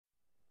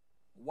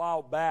A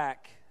while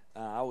back,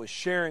 I was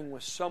sharing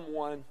with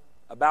someone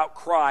about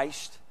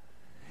Christ,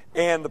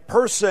 and the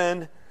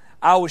person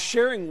I was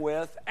sharing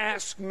with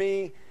asked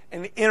me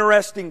an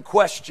interesting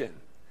question.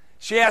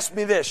 She asked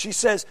me this. She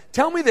says,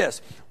 tell me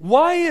this,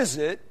 why is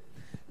it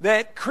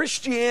that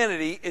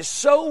Christianity is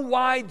so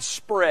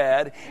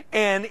widespread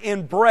and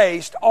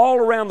embraced all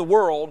around the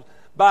world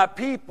by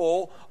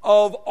people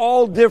of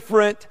all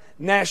different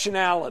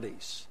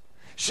nationalities?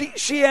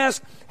 She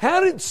asked, how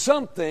did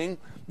something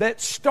that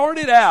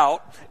started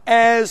out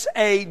as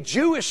a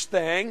Jewish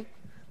thing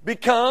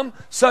become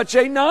such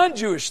a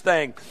non-Jewish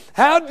thing?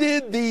 How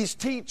did these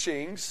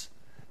teachings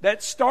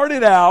that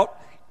started out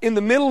in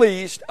the Middle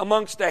East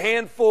amongst a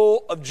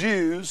handful of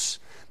Jews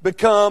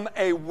become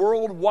a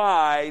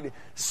worldwide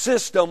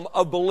system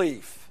of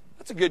belief?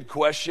 That's a good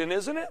question,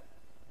 isn't it?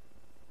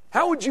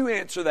 How would you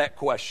answer that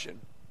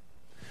question?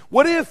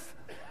 What if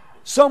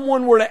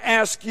someone were to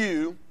ask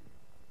you,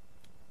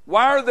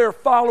 why are there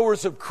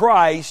followers of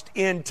Christ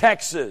in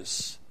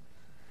Texas?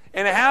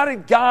 And how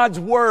did God's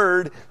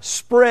Word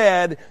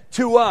spread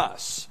to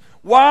us?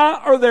 Why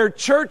are there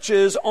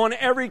churches on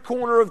every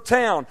corner of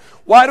town?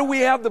 Why do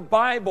we have the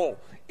Bible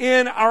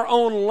in our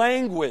own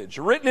language,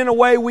 written in a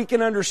way we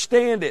can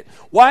understand it?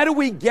 Why do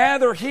we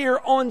gather here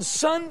on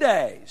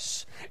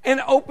Sundays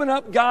and open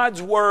up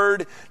God's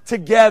Word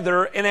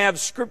together and have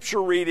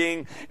Scripture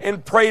reading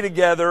and pray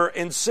together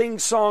and sing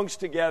songs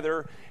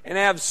together and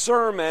have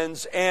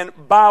sermons and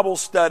Bible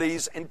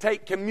studies and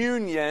take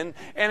communion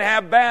and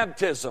have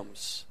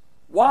baptisms?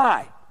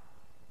 Why?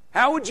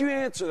 How would you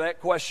answer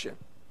that question?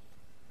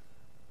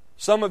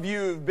 Some of you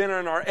have been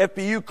in our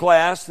FBU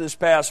class this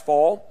past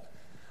fall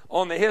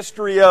on the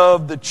history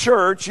of the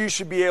church. You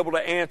should be able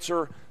to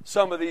answer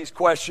some of these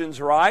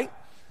questions, right?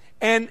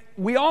 And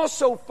we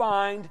also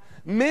find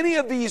many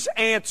of these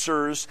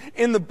answers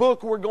in the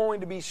book we're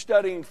going to be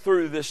studying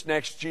through this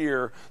next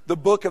year, the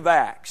book of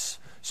Acts.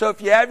 So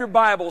if you have your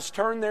Bibles,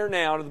 turn there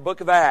now to the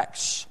book of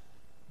Acts.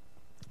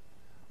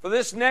 For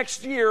this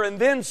next year and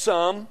then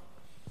some,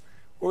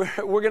 we're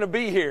going to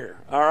be here,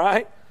 all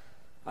right?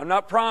 I'm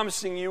not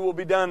promising you we'll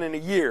be done in a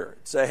year.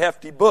 It's a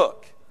hefty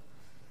book.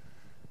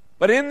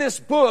 But in this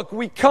book,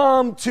 we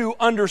come to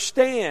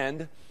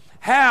understand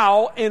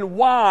how and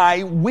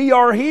why we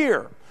are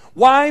here.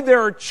 Why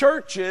there are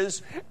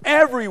churches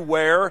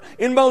everywhere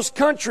in most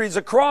countries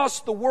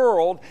across the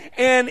world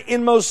and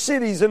in most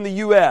cities in the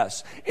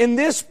U.S. In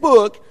this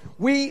book,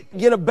 we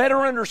get a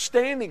better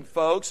understanding,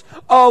 folks,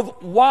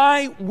 of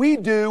why we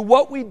do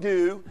what we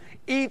do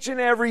each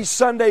and every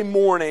Sunday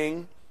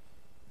morning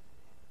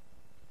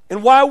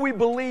and why we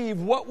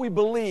believe what we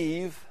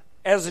believe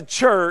as a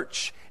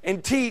church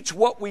and teach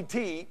what we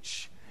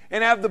teach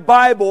and have the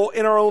Bible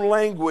in our own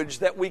language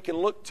that we can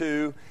look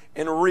to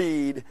and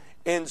read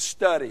and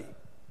study.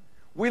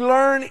 We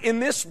learn in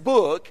this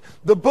book,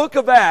 the book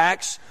of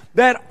Acts,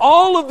 that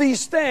all of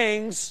these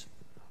things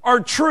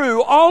are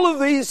true. All of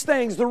these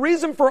things, the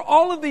reason for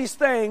all of these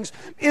things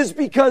is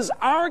because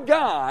our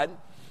God,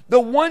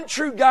 the one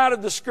true God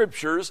of the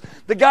Scriptures,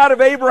 the God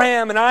of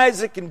Abraham and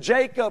Isaac and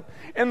Jacob,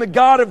 and the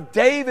God of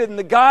David and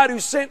the God who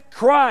sent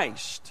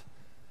Christ,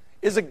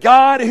 is a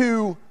God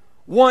who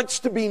wants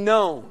to be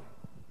known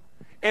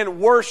and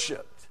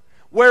worshiped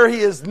where He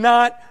is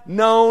not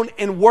known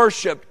and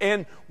worshiped.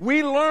 And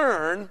we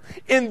learn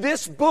in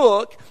this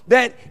book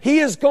that He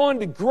has gone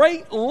to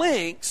great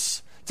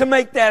lengths to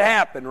make that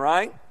happen,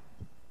 right?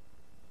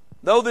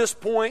 Though this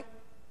point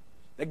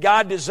that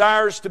God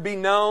desires to be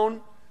known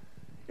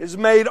is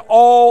made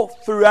all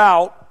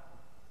throughout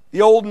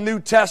the Old and New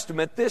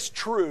Testament, this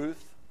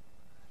truth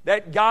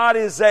that God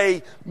is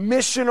a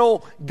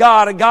missional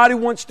God, a God who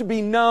wants to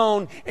be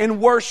known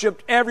and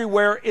worshiped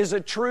everywhere, is a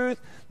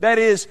truth that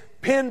is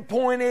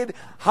pinpointed,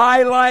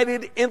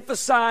 highlighted,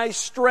 emphasized,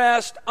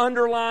 stressed,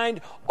 underlined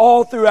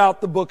all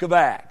throughout the book of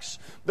Acts.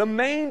 The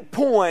main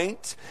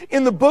point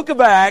in the book of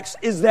Acts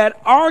is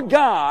that our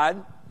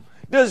God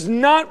does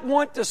not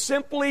want to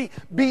simply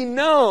be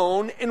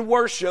known and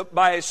worshiped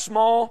by a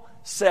small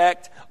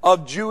sect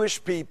of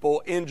Jewish people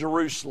in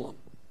Jerusalem.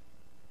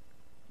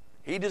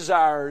 He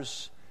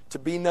desires to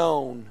be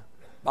known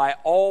by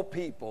all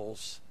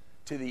peoples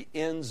to the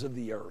ends of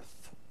the earth.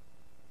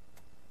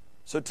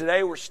 So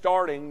today we're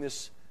starting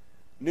this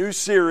new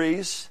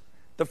series,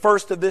 the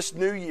first of this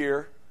new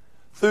year,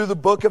 through the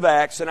book of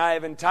Acts, and I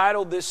have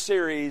entitled this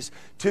series,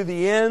 To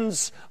the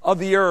Ends of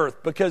the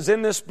Earth, because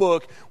in this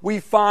book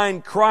we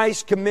find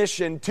Christ's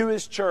commission to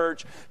His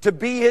church to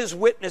be His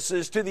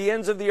witnesses to the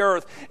ends of the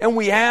earth, and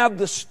we have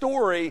the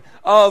story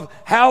of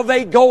how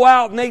they go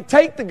out and they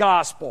take the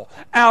gospel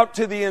out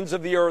to the ends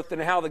of the earth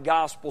and how the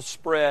gospel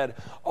spread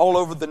all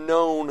over the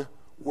known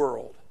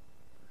world.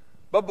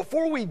 But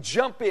before we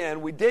jump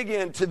in, we dig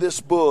into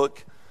this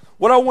book,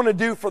 what I want to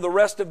do for the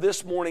rest of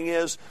this morning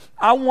is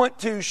I want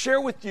to share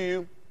with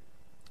you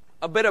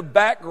a bit of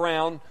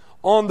background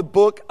on the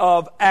book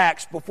of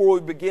Acts before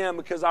we begin,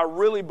 because I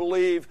really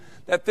believe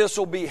that this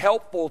will be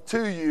helpful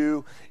to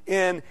you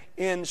in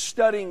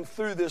studying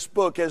through this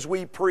book as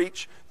we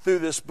preach through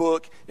this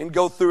book and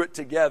go through it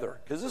together.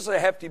 Because this is a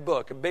hefty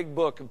book, a big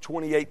book of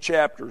 28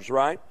 chapters,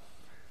 right?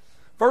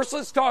 First,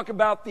 let's talk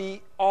about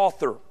the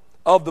author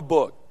of the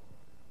book.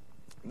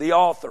 The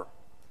author.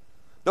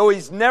 Though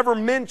he's never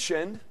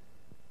mentioned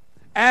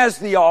as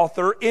the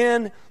author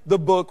in the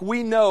book,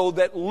 we know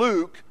that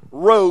Luke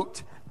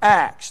wrote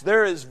Acts.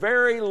 There is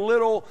very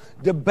little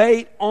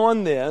debate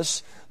on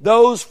this.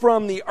 Those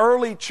from the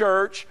early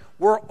church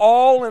were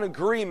all in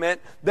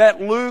agreement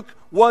that Luke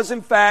was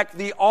in fact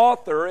the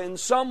author. And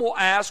some will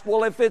ask,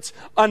 well, if it's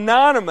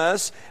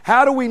anonymous,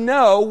 how do we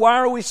know? Why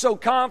are we so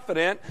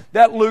confident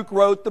that Luke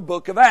wrote the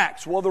book of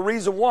Acts? Well, the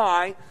reason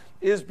why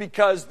is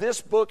because this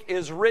book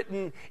is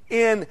written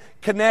in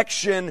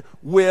connection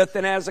with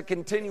and as a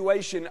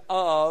continuation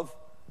of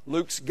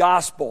Luke's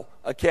gospel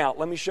account.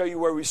 Let me show you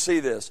where we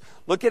see this.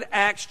 Look at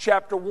Acts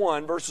chapter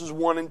 1, verses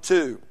 1 and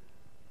 2.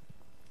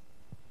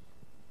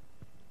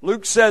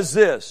 Luke says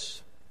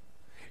this,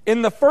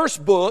 "In the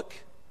first book,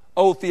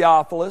 O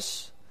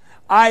Theophilus,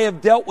 I have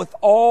dealt with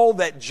all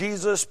that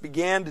Jesus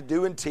began to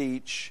do and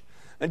teach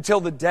until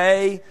the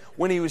day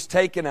when he was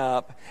taken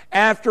up,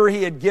 after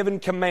he had given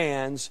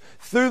commands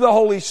through the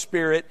Holy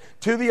Spirit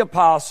to the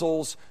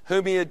apostles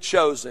whom he had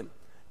chosen."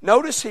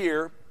 Notice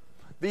here,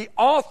 the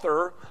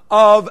author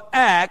of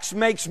Acts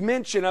makes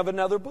mention of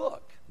another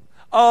book,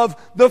 of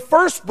the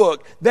first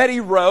book that he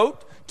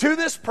wrote to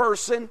this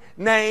person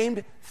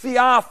named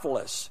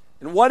Theophilus.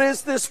 And what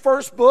is this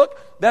first book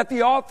that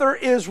the author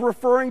is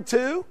referring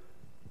to?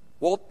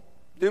 Well,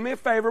 do me a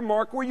favor,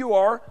 mark where you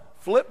are,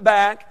 flip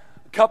back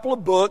a couple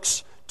of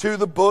books to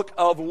the book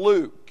of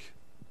Luke.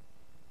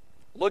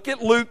 Look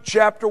at Luke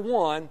chapter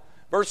 1,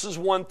 verses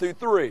 1 through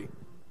 3.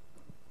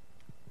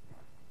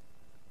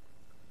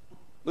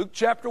 Luke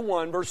chapter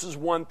 1, verses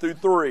 1 through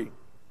 3.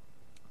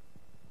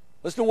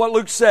 Listen to what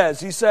Luke says.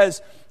 He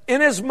says,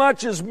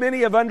 "Inasmuch as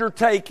many have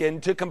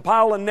undertaken to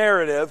compile a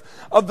narrative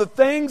of the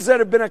things that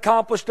have been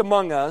accomplished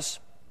among us,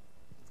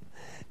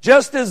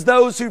 just as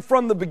those who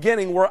from the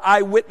beginning were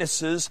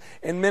eyewitnesses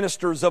and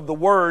ministers of the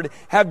word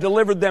have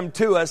delivered them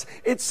to us,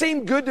 it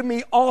seemed good to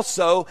me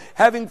also,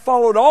 having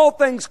followed all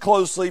things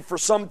closely for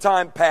some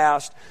time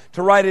past,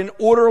 to write an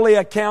orderly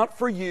account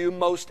for you,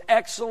 most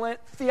excellent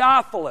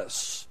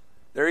Theophilus."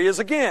 There he is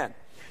again.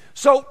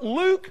 So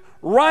Luke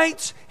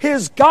writes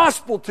his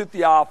gospel to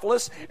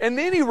Theophilus, and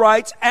then he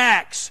writes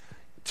Acts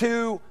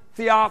to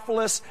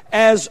Theophilus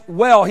as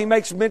well. He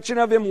makes mention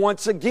of him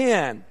once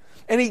again.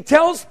 And he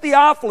tells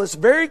Theophilus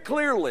very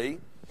clearly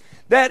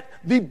that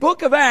the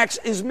book of Acts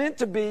is meant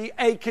to be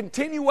a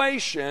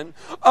continuation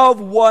of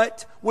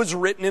what was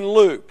written in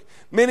Luke.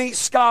 Many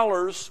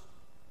scholars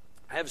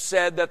have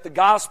said that the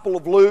Gospel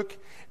of Luke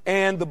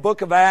and the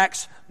book of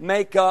Acts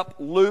make up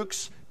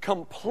Luke's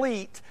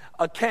complete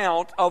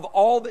account of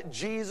all that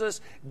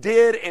Jesus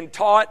did and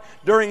taught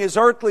during his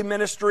earthly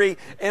ministry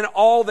and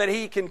all that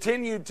he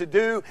continued to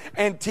do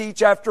and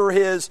teach after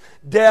his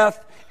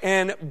death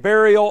and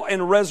burial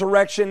and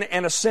resurrection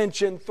and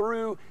ascension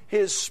through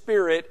his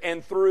Spirit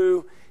and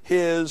through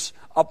his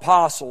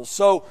apostles.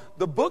 So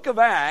the book of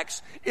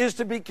Acts is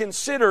to be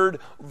considered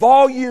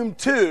volume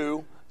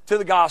 2 to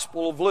the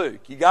Gospel of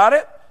Luke. You got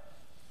it?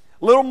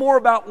 A little more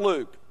about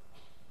Luke.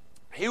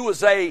 He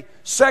was a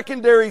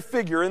secondary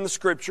figure in the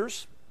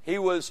Scriptures. He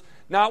was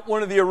not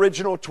one of the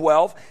original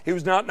 12. He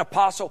was not an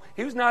apostle.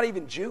 He was not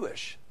even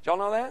Jewish. Did y'all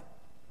know that?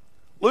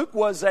 Luke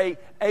was a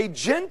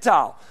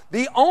Gentile.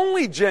 The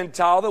only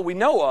Gentile that we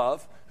know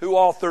of who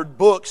authored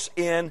books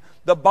in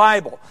the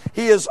Bible.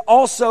 He is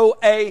also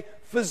a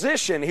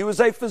physician. He was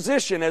a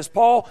physician. As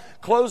Paul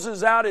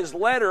closes out his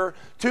letter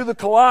to the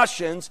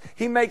Colossians,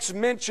 he makes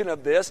mention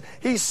of this.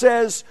 He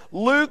says,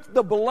 "Luke,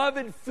 the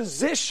beloved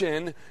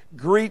physician,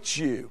 greets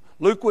you."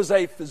 Luke was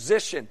a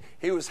physician.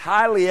 He was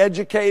highly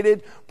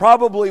educated,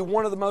 probably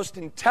one of the most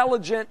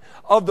intelligent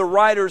of the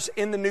writers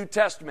in the New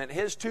Testament.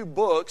 His two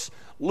books,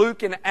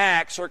 Luke and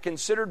Acts, are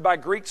considered by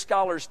Greek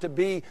scholars to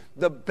be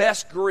the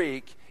best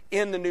Greek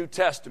in the New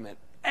Testament.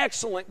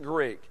 Excellent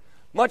Greek.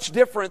 Much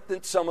different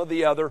than some of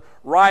the other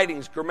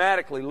writings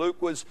grammatically. Luke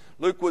was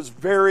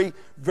very,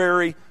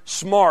 very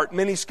smart.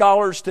 Many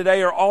scholars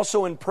today are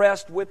also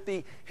impressed with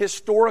the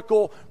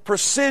historical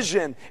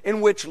precision in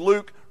which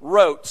Luke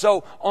wrote.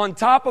 So on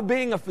top of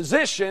being a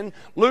physician,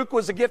 Luke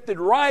was a gifted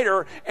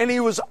writer, and he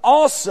was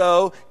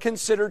also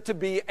considered to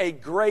be a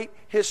great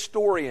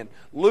historian.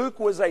 Luke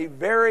was a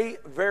very,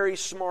 very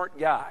smart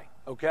guy,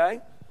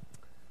 okay?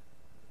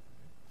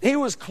 He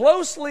was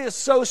closely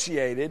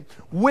associated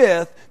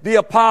with the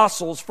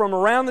apostles from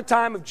around the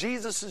time of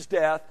Jesus'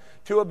 death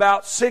to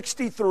about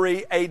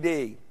 63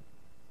 AD.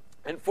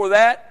 And for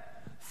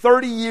that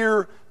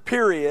 30-year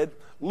period,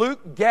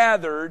 Luke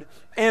gathered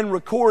and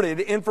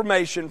recorded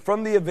information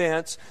from the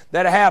events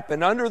that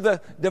happened under the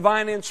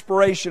divine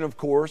inspiration, of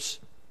course.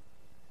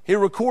 He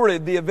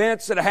recorded the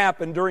events that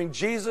happened during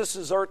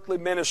Jesus' earthly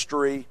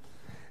ministry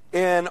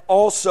and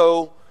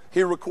also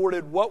he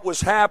recorded what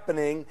was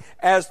happening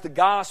as the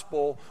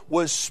gospel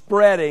was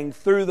spreading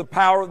through the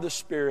power of the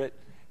Spirit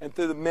and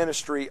through the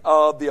ministry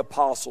of the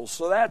apostles.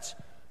 So that's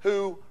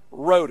who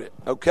wrote it,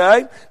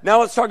 okay?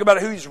 Now let's talk about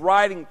who he's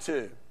writing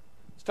to.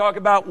 Let's talk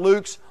about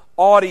Luke's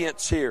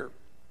audience here.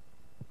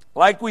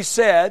 Like we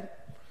said,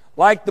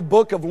 like the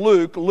book of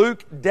Luke,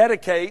 Luke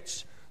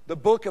dedicates the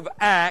book of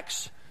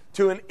Acts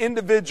to an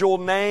individual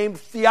named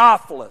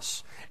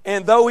Theophilus.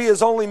 And though he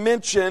is only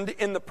mentioned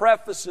in the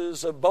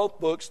prefaces of both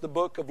books, the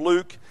book of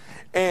Luke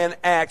and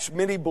Acts,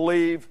 many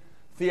believe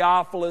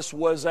Theophilus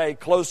was a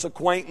close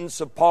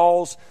acquaintance of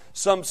Paul's.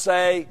 Some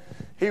say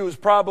he was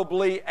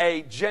probably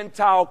a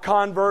Gentile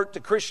convert to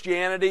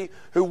Christianity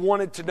who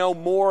wanted to know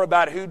more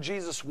about who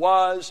Jesus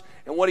was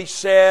and what he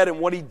said and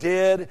what he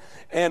did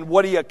and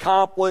what he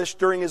accomplished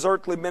during his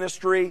earthly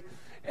ministry,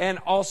 and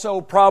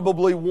also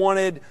probably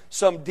wanted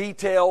some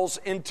details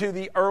into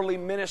the early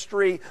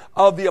ministry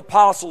of the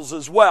apostles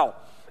as well.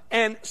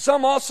 And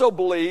some also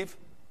believe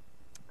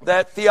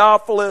that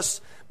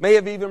Theophilus may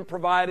have even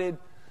provided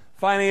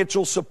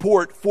financial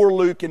support for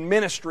Luke in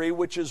ministry,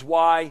 which is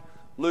why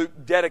Luke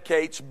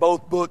dedicates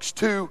both books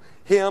to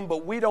him,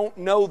 but we don't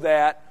know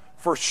that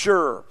for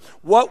sure.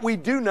 What we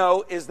do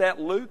know is that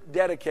Luke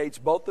dedicates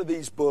both of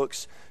these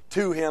books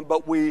to him,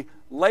 but we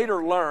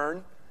later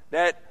learn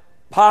that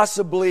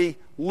possibly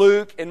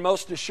Luke, and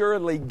most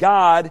assuredly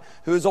God,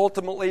 who is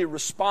ultimately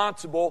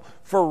responsible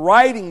for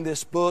writing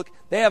this book,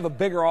 they have a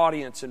bigger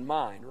audience in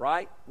mind,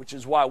 right? Which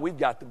is why we've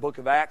got the book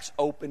of Acts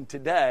open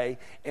today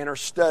and are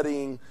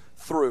studying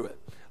through it.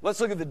 Let's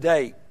look at the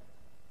date.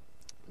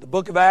 The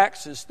book of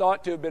Acts is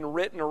thought to have been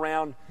written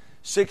around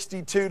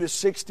 62 to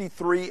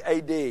 63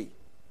 AD.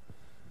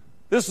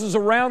 This is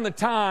around the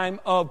time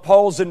of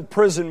Paul's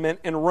imprisonment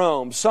in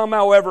Rome. Some,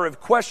 however, have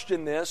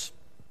questioned this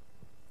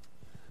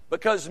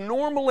because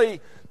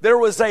normally there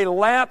was a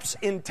lapse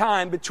in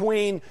time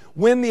between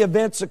when the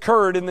events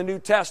occurred in the New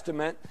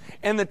Testament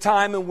and the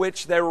time in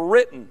which they were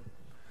written.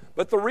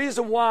 But the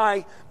reason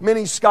why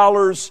many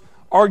scholars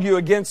argue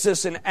against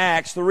this in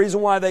Acts, the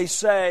reason why they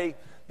say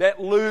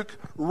that Luke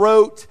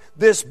wrote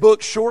this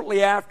book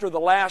shortly after the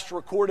last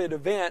recorded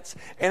events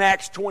in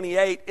Acts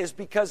 28 is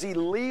because he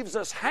leaves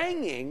us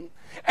hanging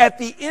at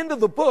the end of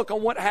the book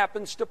on what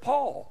happens to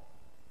Paul.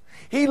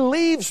 He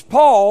leaves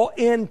Paul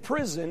in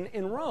prison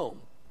in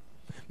Rome.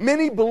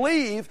 Many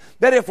believe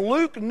that if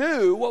Luke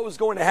knew what was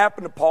going to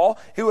happen to Paul,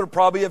 he would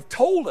probably have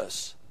told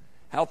us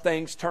how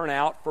things turn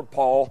out for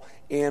Paul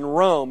in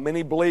Rome.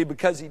 Many believe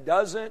because he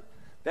doesn't,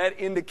 that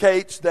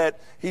indicates that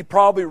he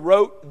probably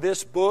wrote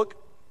this book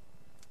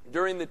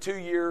during the 2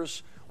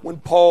 years when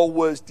Paul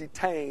was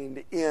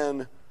detained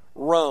in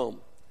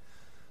Rome.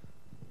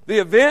 The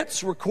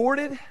events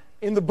recorded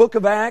in the book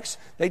of Acts,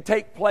 they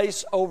take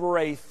place over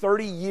a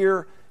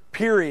 30-year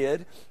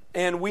period.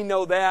 And we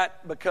know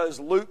that because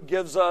Luke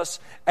gives us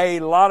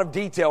a lot of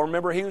detail.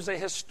 Remember, he was a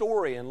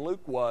historian,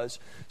 Luke was.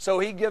 So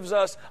he gives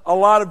us a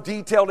lot of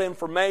detailed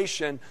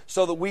information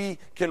so that we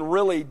can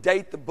really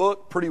date the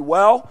book pretty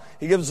well.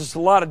 He gives us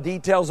a lot of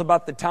details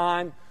about the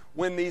time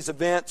when these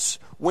events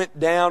went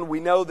down.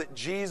 We know that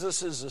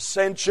Jesus'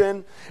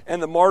 ascension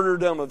and the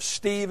martyrdom of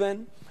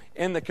Stephen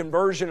and the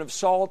conversion of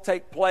Saul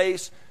take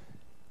place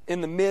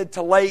in the mid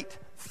to late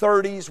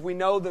 30s. We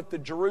know that the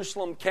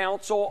Jerusalem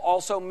Council,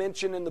 also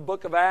mentioned in the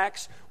book of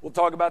Acts, we'll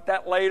talk about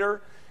that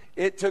later,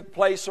 it took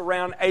place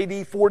around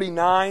AD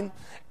 49,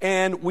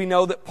 and we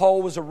know that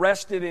Paul was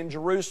arrested in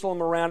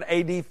Jerusalem around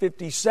AD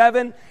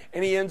 57,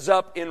 and he ends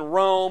up in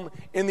Rome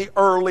in the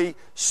early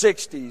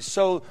 60s.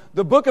 So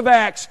the book of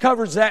Acts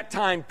covers that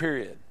time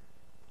period,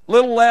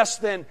 little less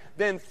than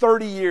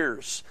 30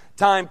 years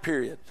time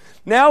period.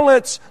 Now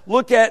let's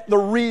look at the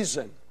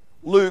reason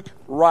Luke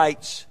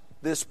writes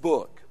this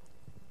book.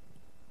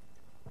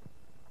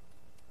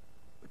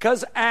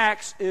 Because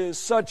Acts is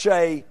such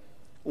a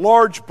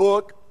large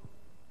book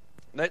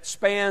that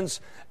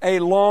spans a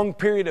long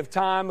period of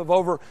time of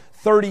over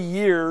 30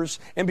 years,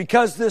 and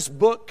because this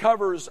book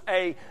covers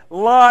a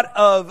lot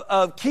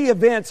of key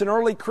events in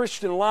early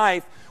Christian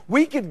life,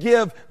 we could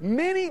give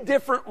many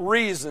different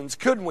reasons,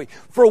 couldn't we,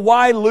 for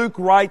why Luke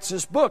writes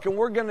this book. And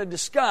we're going to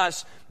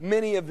discuss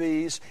many of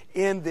these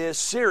in this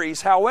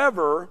series.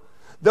 However,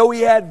 though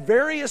he had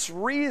various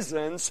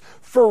reasons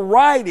for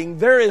writing,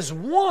 there is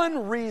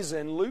one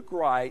reason Luke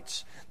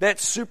writes that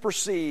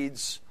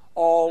supersedes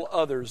all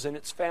others, and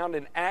it's found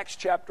in Acts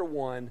chapter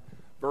 1,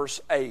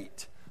 verse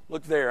 8.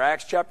 Look there,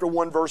 Acts chapter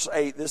 1, verse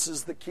 8. This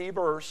is the key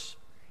verse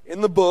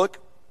in the book.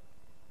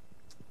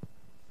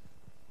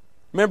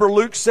 Remember,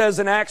 Luke says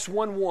in Acts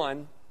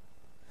 1:1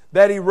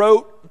 that he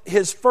wrote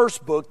his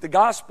first book, the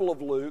Gospel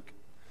of Luke,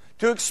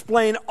 to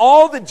explain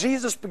all that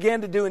Jesus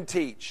began to do and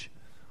teach.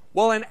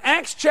 Well, in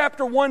Acts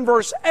chapter 1,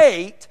 verse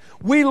 8,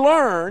 we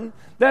learn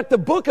that the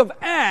book of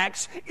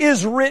Acts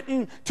is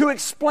written to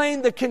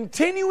explain the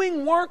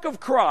continuing work of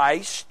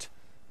Christ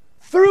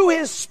through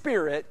His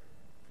Spirit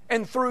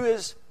and through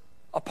His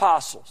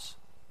apostles.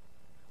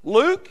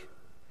 Luke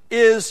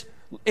is,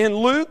 in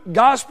Luke,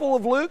 Gospel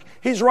of Luke,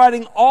 he's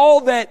writing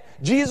all that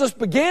Jesus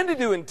began to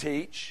do and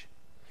teach.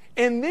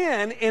 And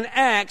then in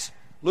Acts,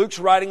 Luke's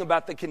writing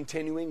about the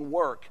continuing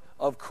work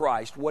of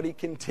Christ, what he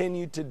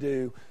continued to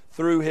do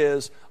through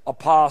his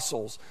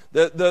apostles.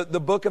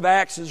 The book of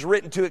Acts is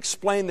written to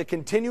explain the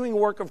continuing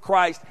work of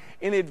Christ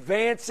in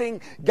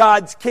advancing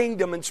God's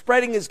kingdom and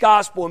spreading his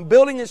gospel and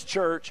building his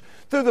church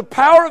through the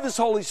power of his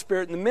Holy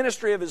Spirit and the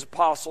ministry of his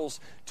apostles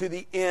to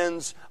the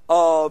ends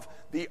of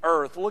the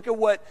earth. Look at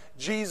what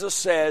Jesus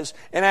says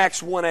in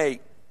Acts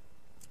 1:8.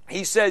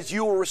 He says,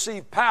 "You will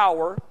receive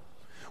power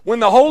when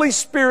the Holy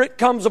Spirit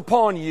comes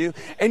upon you,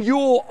 and you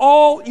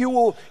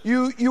will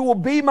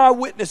be my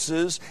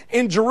witnesses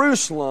in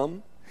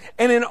Jerusalem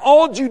and in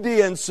all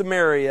Judea and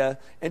Samaria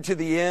and to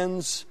the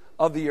ends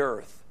of the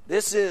earth."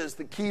 This is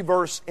the key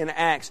verse in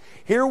Acts.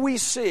 Here we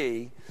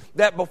see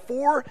that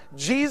before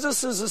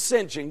Jesus'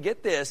 ascension,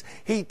 get this,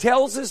 he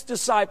tells his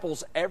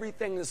disciples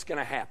everything that's going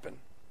to happen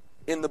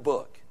in the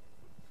book.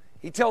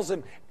 He tells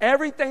them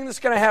everything that's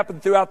going to happen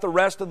throughout the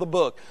rest of the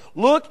book.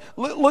 Look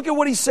at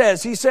what he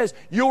says. He says,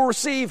 "You'll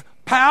receive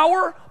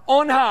power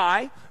on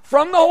high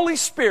from the Holy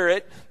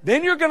Spirit.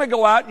 Then you're going to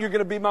go out and you're going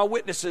to be my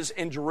witnesses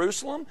in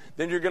Jerusalem.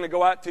 Then you're going to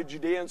go out to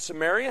Judea and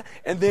Samaria.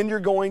 And then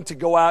you're going to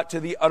go out to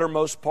the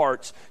uttermost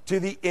parts, to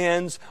the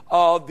ends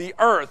of the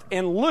earth."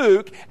 And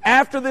Luke,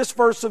 after this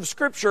verse of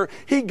Scripture,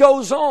 he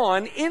goes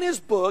on in his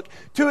book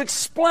to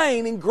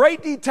explain in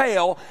great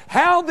detail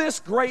how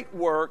this great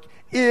work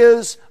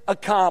is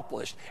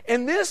accomplished.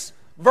 And this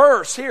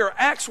verse here,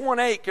 Acts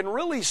 1:8, can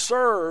really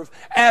serve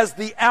as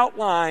the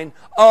outline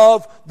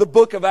of the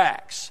book of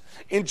Acts.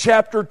 In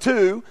chapter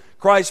 2,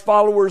 Christ's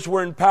followers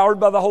were empowered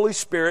by the Holy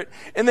Spirit,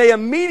 and they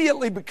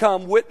immediately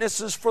become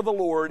witnesses for the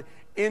Lord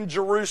in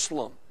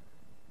Jerusalem.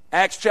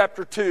 Acts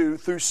chapter 2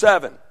 through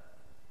 7.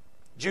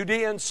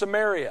 Judea and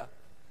Samaria.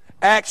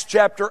 Acts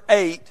chapter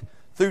 8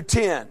 through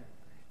 10.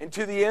 And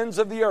to the ends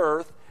of the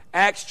earth,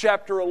 Acts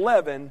chapter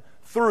 11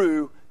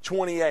 through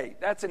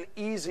 28. That's an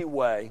easy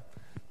way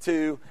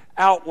to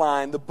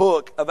outline the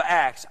book of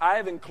Acts. I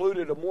have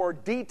included a more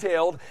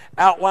detailed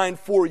outline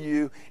for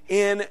you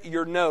in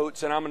your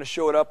notes, and I'm going to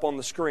show it up on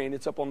the screen.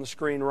 It's up on the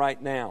screen right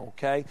now,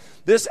 okay?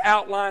 This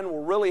outline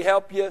will really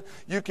help you.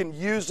 You can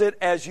use it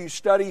as you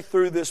study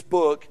through this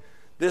book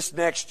this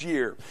next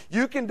year.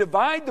 You can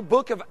divide the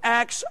book of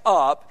Acts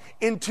up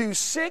into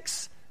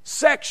 6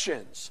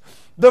 sections.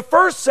 The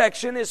first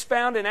section is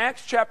found in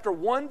Acts chapter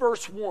 1,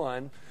 verse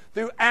 1,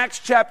 through Acts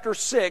chapter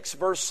 6,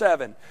 verse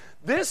 7.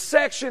 This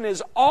section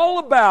is all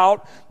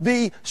about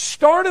the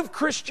start of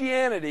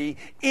Christianity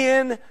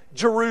in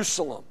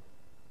Jerusalem.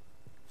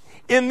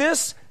 In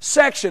this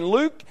section,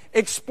 Luke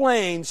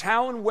explains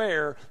how and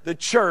where the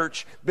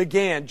church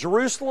began.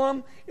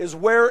 Jerusalem is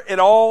where it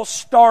all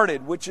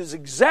started, which is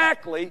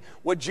exactly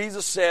what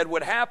Jesus said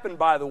would happen,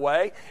 by the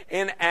way,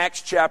 in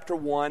Acts chapter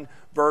 1,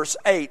 verse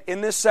 8.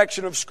 In this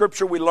section of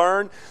Scripture, we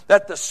learn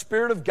that the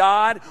Spirit of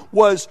God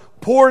was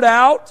poured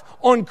out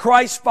on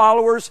Christ's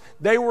followers.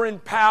 They were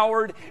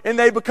empowered, and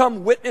they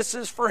become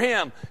witnesses for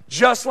Him,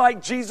 just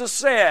like Jesus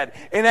said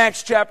in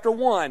Acts chapter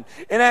 1.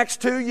 In Acts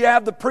 2, you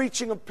have the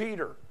preaching of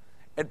Peter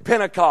at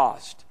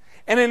Pentecost,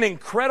 and an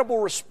incredible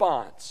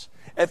response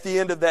at the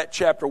end of that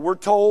chapter. We're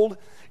told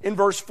in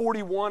verse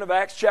 41 of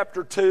Acts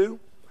chapter 2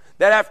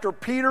 that after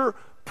Peter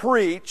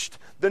preached,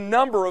 the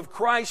number of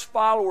Christ's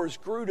followers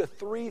grew to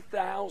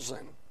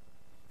 3,000.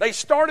 They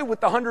started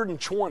with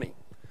 120.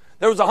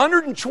 There was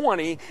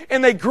 120,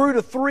 and they grew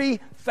to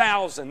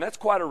 3,000. That's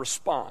quite a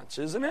response,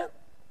 isn't it?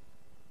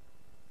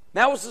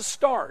 That was the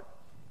start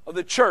of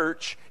the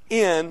church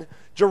in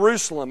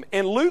Jerusalem.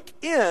 And Luke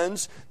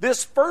ends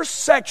this first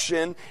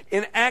section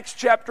in Acts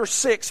chapter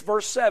 6,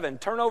 verse 7.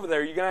 Turn over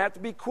there. You're going to have to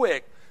be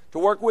quick to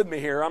work with me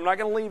here. I'm not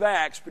going to leave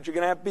Acts, but you're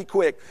going to have to be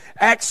quick.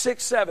 Acts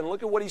 6, 7.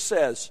 Look at what he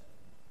says.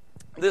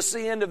 This is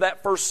the end of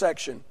that first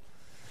section.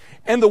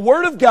 "And the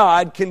word of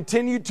God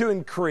continued to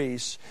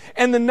increase,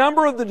 and the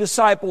number of the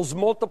disciples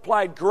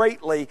multiplied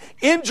greatly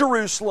in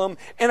Jerusalem,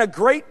 and a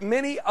great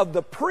many of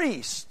the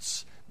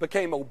priests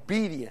became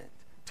obedient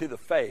to the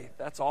faith."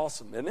 That's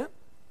awesome, isn't it?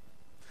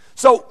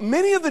 So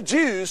many of the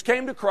Jews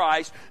came to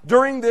Christ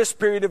during this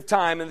period of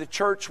time, and the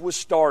church was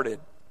started.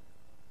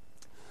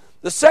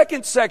 The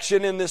second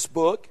section in this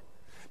book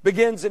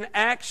begins in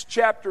Acts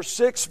chapter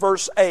 6,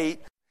 verse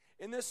 8.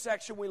 In this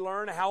section, we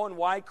learn how and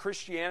why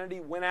Christianity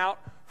went out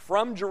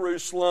from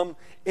Jerusalem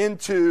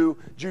into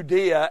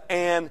Judea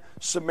and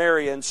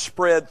Samaria and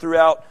spread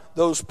throughout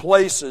those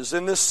places.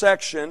 In this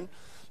section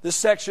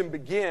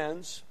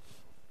begins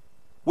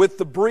with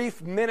the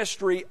brief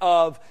ministry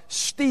of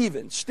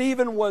Stephen.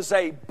 Stephen was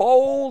a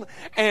bold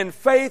and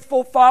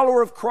faithful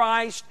follower of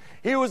Christ.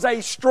 He was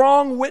a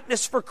strong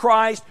witness for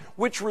Christ,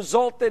 which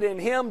resulted in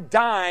him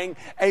dying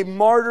a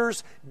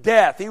martyr's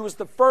death. He was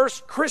the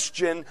first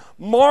Christian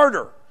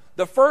martyr,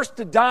 the first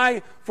to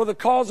die for the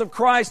cause of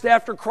Christ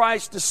after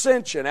Christ's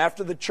ascension,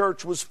 after the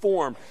church was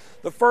formed.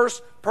 The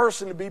first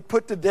person to be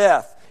put to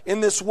death in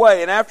this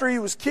way. And after he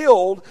was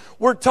killed,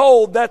 we're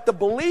told that the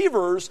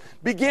believers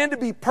began to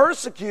be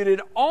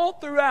persecuted all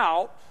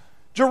throughout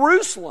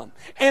Jerusalem.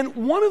 And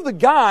one of the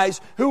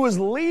guys who was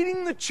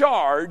leading the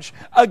charge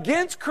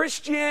against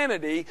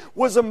Christianity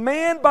was a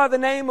man by the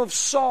name of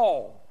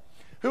Saul,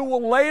 who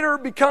will later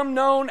become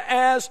known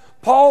as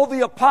Paul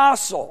the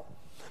Apostle.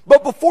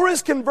 But before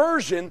his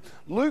conversion,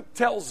 Luke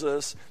tells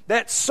us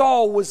that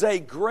Saul was a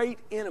great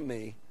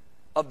enemy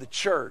of the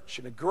church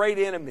and a great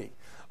enemy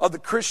of the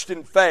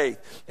Christian faith.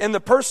 And the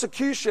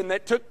persecution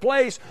that took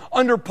place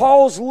under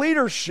Paul's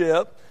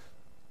leadership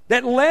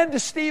that led to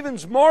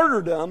Stephen's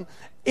martyrdom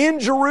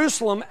in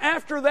Jerusalem,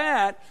 after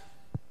that,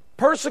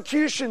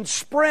 persecution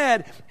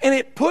spread and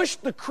it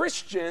pushed the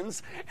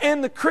Christians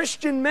and the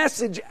Christian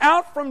message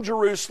out from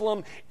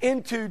Jerusalem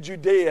into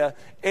Judea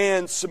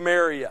and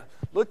Samaria.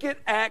 Look at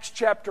Acts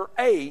chapter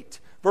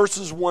 8,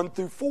 verses 1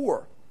 through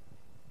 4.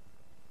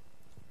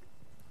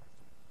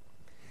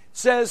 It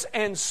says,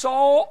 "And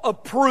Saul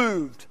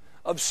approved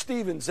of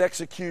Stephen's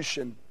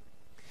execution.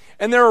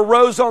 And there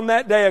arose on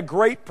that day a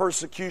great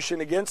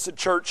persecution against the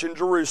church in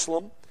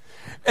Jerusalem.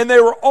 And they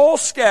were all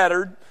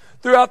scattered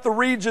throughout the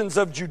regions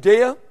of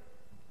Judea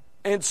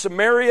and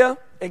Samaria,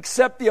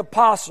 except the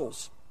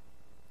apostles.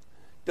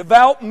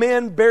 Devout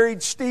men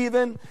buried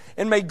Stephen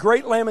and made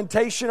great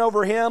lamentation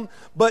over him.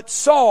 But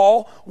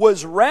Saul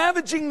was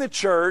ravaging the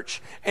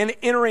church, and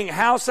entering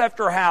house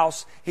after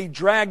house, he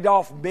dragged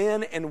off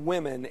men and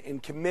women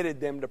and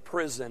committed them to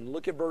prison."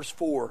 Look at verse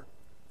 4.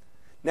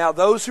 "Now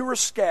those who were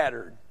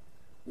scattered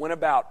went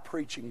about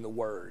preaching the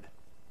word."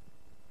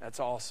 That's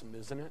awesome,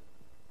 isn't it?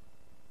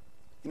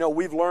 You know,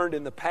 we've learned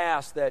in the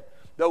past that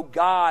though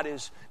God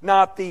is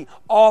not the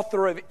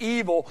author of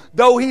evil,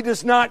 though He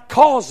does not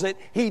cause it,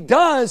 He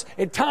does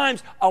at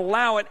times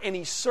allow it, and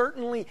He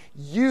certainly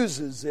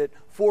uses it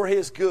for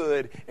His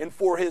good and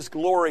for His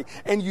glory.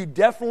 And you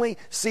definitely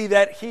see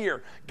that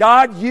here.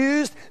 God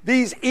used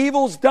these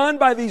evils done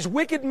by these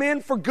wicked men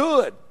for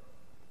good.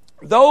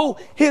 Though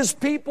His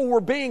people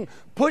were being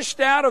pushed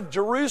out of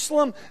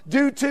Jerusalem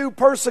due to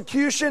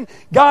persecution,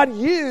 God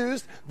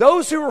used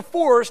those who were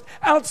forced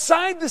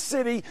outside the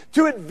city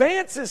to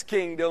advance His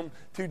kingdom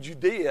to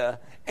Judea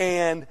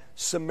and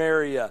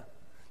Samaria.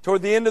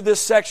 Toward the end of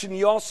this section,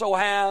 you also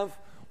have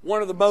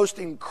one of the most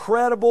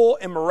incredible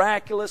and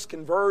miraculous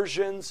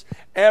conversions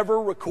ever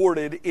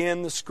recorded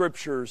in the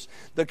Scriptures,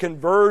 the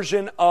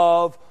conversion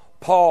of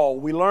Paul.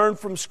 We learn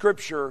from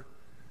Scripture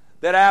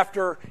that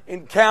after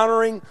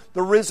encountering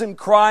the risen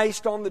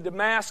Christ on the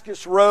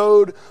Damascus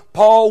Road,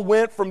 Paul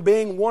went from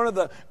being one of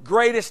the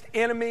greatest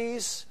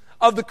enemies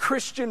of the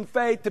Christian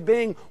faith to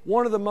being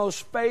one of the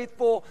most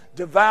faithful,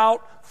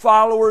 devout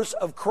followers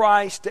of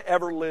Christ to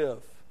ever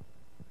live.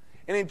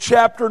 And in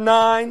chapter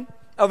 9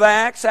 of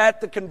Acts, at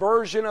the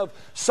conversion of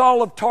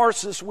Saul of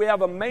Tarsus, we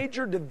have a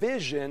major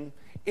division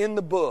in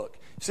the book.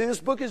 See, this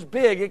book is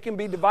big. It can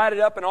be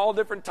divided up in all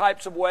different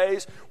types of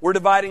ways. We're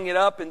dividing it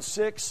up in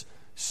six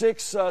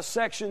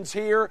sections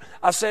here.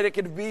 I said it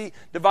could be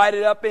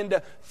divided up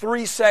into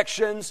 3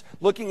 sections,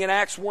 looking at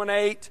Acts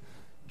 1:8,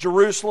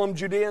 Jerusalem,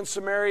 Judea, and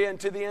Samaria, and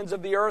to the ends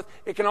of the earth.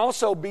 It can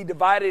also be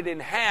divided in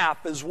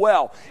half as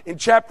well. In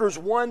chapters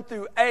 1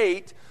 through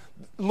 8,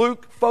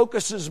 Luke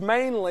focuses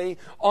mainly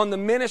on the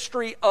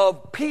ministry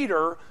of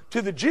Peter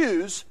to the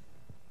Jews.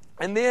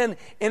 And then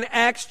in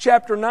Acts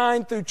chapter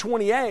 9 through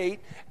 28,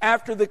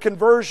 after the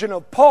conversion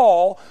of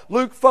Paul,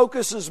 Luke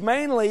focuses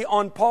mainly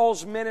on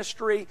Paul's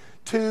ministry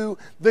to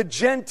the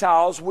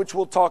Gentiles, which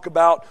we'll talk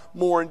about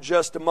more in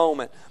just a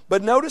moment.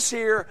 But notice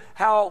here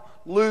how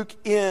Luke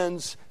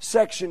ends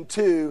section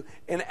 2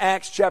 in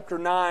Acts chapter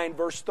 9,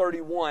 verse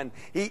 31.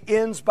 He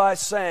ends by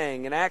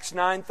saying in Acts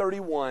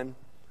 9:31,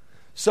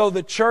 "So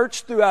the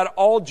church throughout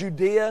all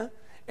Judea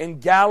and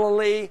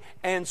Galilee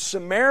and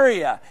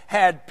Samaria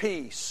had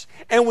peace,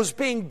 and was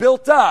being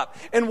built up,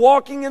 and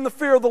walking in the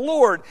fear of the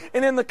Lord,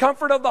 and in the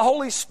comfort of the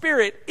Holy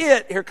Spirit."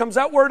 Here comes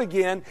that word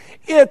again,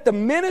 the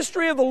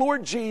ministry of the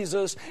Lord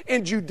Jesus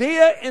in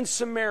Judea and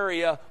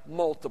Samaria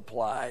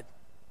multiplied.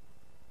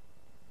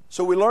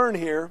 So we learn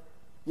here,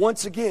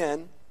 once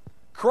again,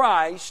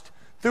 Christ,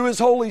 through His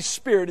Holy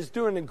Spirit, is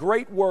doing a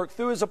great work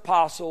through His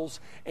apostles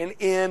and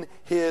in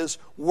His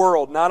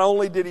world. Not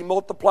only did He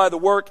multiply the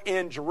work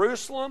in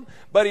Jerusalem,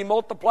 but He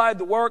multiplied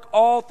the work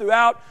all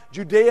throughout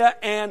Judea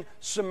and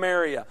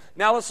Samaria.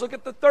 Now let's look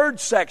at the third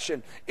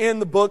section in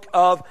the book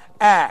of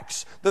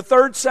Acts. The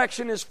third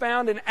section is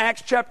found in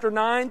Acts chapter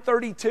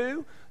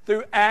 9:32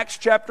 through Acts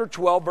chapter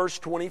 12, verse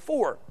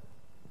 24.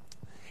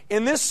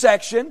 In this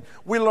section,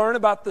 we learn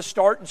about the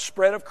start and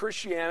spread of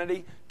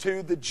Christianity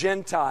to the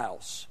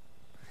Gentiles.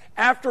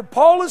 After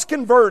Paul is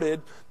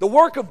converted, the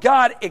work of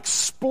God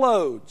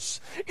explodes.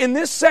 In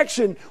this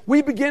section,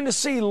 we begin to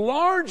see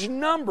large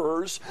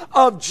numbers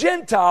of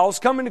Gentiles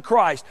coming to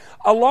Christ.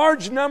 A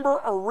large number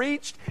are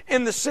reached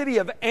in the city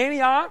of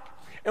Antioch,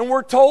 and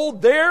we're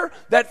told there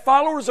that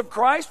followers of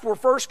Christ were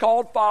first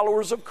called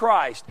followers of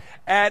Christ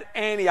at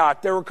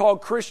Antioch. They were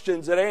called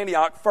Christians at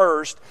Antioch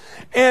first.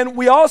 And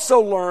we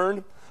also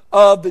learn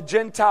of the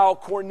Gentile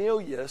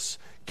Cornelius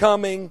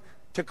coming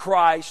to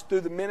Christ through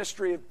the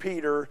ministry of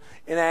Peter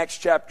in Acts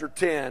chapter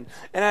 10.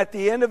 And at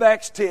the end of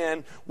Acts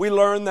 10, we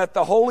learn that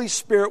the Holy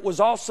Spirit was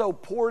also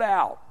poured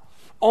out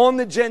on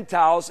the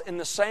Gentiles in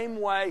the same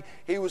way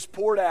He was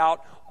poured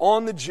out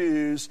on the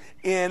Jews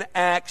in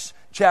Acts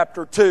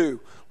chapter 2.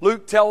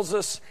 Luke tells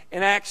us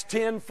in Acts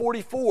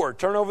 10:44.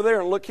 Turn over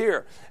there and look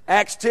here.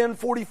 Acts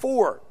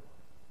 10:44.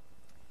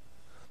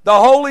 The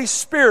Holy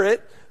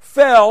Spirit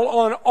fell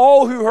on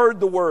all who heard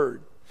the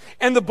word.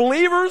 And the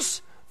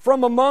believers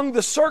from among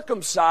the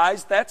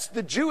circumcised, that's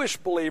the Jewish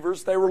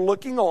believers they were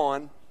looking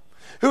on,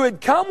 who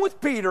had come with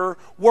Peter,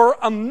 were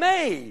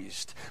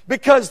amazed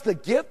because the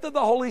gift of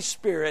the Holy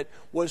Spirit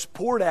was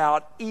poured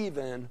out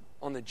even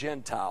on the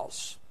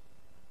Gentiles.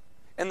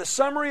 And the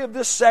summary of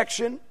this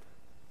section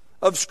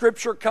of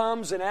Scripture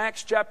comes in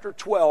Acts chapter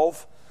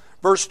 12,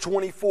 verse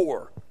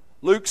 24.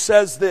 Luke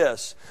says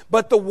this,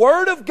 "But the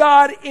word of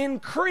God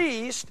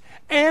increased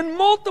and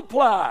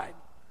multiplied."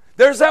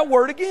 There's that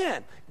word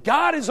again.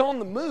 God is on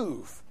the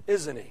move,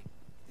 isn't He?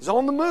 He's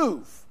on the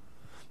move.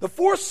 The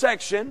fourth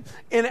section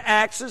in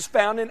Acts is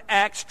found in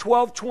Acts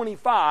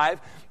 12:25,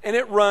 and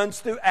it runs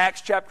through Acts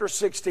chapter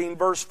 16,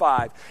 verse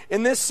 5.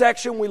 In this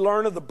section, we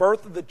learn of the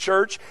birth of the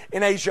church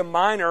in Asia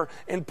Minor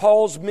and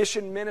Paul's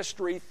mission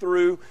ministry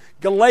through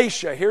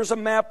Galatia. Here's a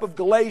map of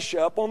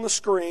Galatia up on the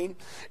screen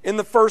in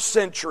the first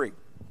century.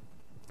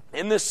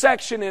 In this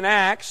section in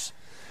Acts,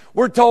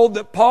 we're told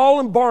that Paul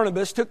and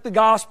Barnabas took the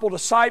gospel to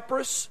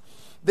Cyprus,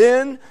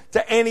 then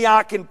to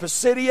Antioch in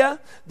Pisidia,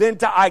 then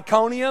to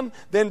Iconium,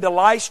 then to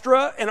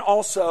Lystra, and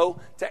also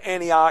to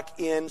Antioch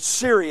in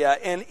Syria.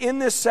 And in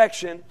this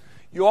section,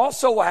 you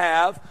also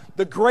have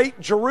the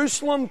great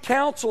Jerusalem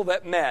Council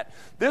that met.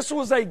 This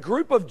was a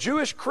group of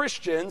Jewish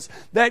Christians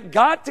that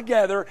got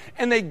together,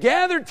 and they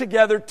gathered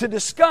together to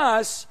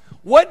discuss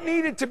what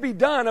needed to be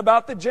done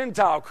about the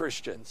Gentile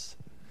Christians.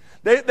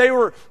 There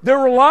were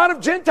a lot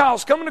of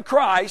Gentiles coming to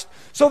Christ,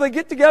 so they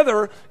get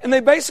together and they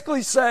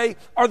basically say,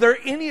 are there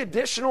any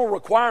additional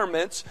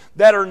requirements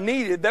that are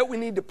needed that we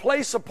need to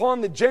place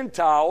upon the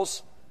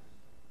Gentiles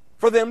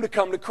for them to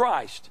come to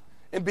Christ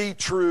and be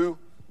true,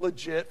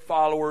 legit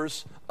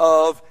followers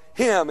of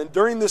Him? And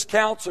during this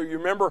council, you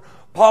remember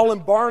Paul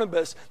and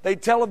Barnabas, they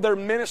tell of their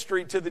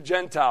ministry to the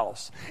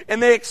Gentiles.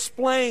 And they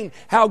explain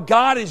how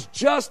God is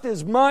just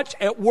as much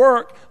at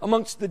work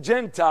amongst the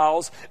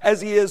Gentiles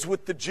as He is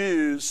with the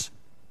Jews.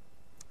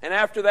 And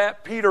after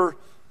that, Peter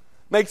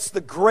makes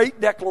the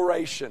great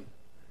declaration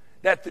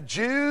that the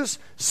Jews,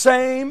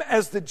 same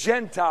as the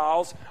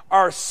Gentiles,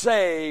 are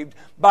saved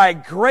by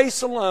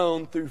grace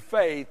alone through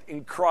faith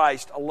in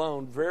Christ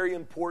alone. Very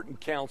important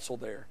council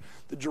there,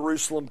 the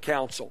Jerusalem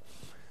Council.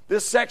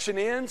 This section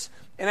ends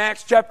in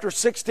Acts chapter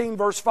 16,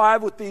 verse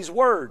 5 with these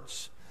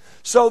words.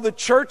 So the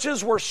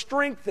churches were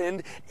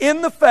strengthened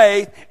in the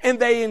faith, and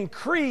they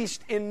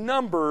increased in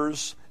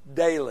numbers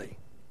daily.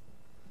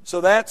 So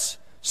that's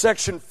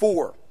section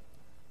 4.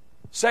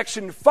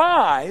 Section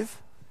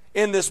 5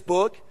 in this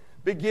book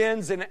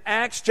begins in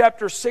Acts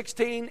chapter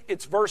 16.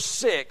 It's verse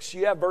 6.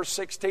 You have verse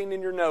 16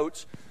 in your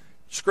notes.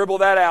 Scribble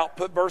that out,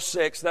 put verse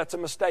 6. That's a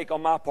mistake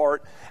on my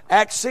part.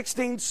 Acts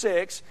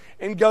 16:6,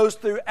 and goes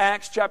through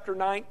Acts chapter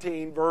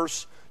 19,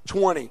 verse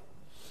 20.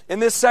 In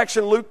this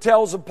section, Luke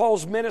tells of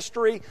Paul's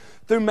ministry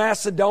through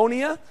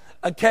Macedonia,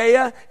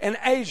 Achaia, and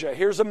Asia.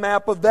 Here's a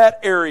map of that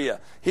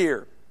area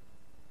here.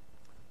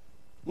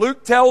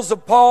 Luke tells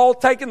of Paul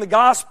taking the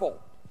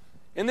gospel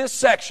in this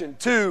section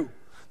to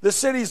the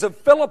cities of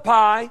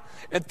Philippi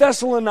and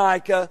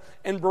Thessalonica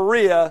and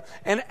Berea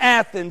and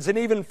Athens, and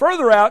even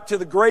further out to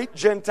the great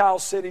Gentile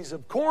cities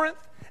of Corinth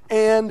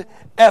and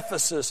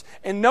Ephesus.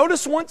 And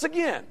notice once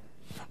again,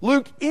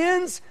 Luke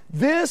ends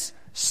this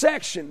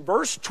section,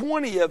 verse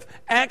 20 of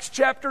Acts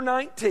chapter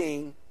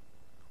 19,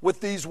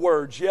 with these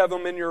words. You have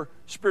them in your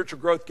spiritual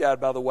growth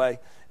guide, by the way.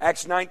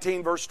 Acts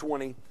 19, verse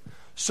 20.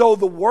 So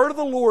the word of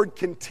the Lord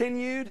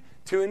continued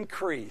to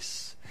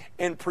increase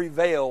and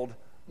prevailed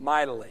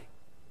mightily.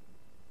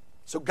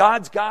 So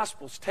God's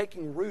gospel is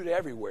taking root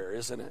everywhere,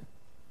 isn't it?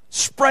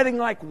 Spreading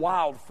like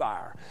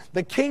wildfire.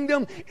 The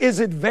kingdom is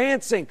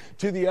advancing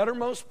to the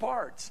uttermost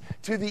parts,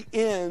 to the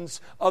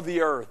ends of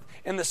the earth.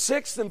 And the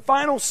sixth and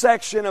final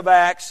section of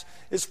Acts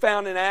is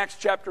found in Acts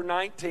chapter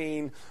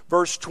 19,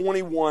 verse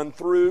 21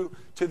 through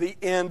to the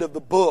end of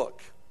the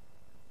book.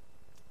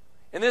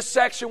 In this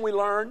section we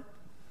learn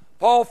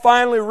Paul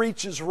finally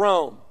reaches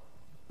Rome.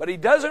 But he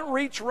doesn't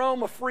reach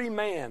Rome a free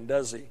man,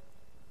 does he?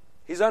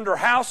 He's under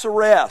house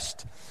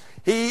arrest.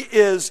 He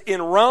is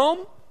in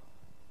Rome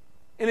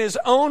in his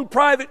own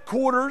private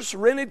quarters,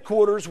 rented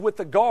quarters, with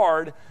a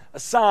guard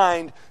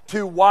assigned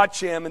to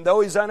watch him. And though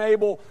he's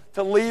unable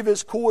to leave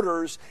his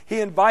quarters, he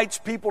invites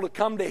people to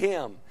come to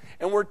him.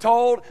 And we're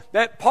told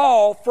that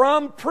Paul,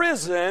 from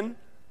prison,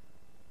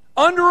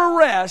 under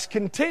arrest,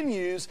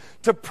 continues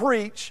to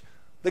preach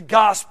the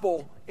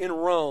gospel in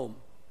Rome.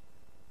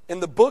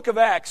 And the book of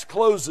Acts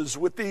closes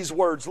with these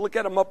words. Look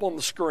at them up on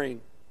the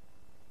screen.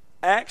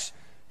 Acts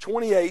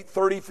 28,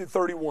 30 through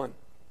 31.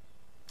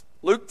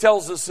 Luke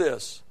tells us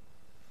this.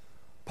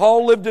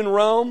 Paul lived in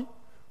Rome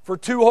for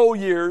 2 whole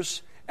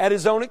years at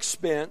his own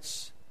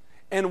expense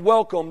and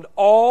welcomed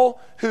all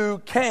who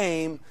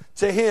came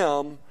to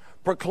him,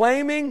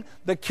 proclaiming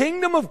the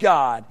kingdom of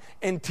God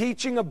and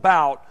teaching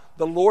about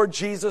the Lord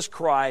Jesus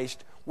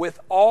Christ with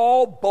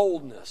all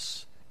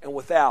boldness and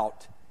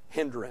without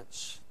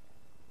hindrance.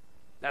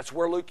 That's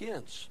where Luke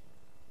ends.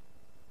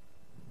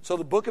 So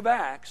the book of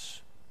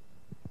Acts,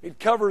 it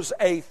covers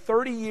a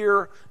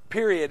 30-year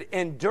period.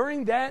 And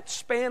during that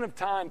span of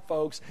time,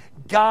 folks,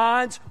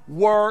 God's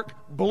work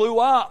blew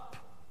up.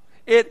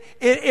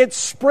 It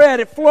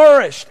spread, it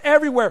flourished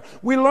everywhere.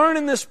 We learn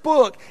in this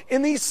book,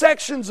 in these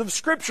sections of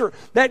Scripture,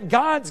 that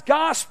God's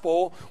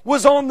gospel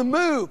was on the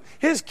move.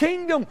 His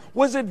kingdom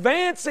was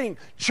advancing.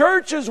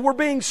 Churches were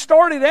being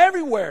started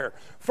everywhere.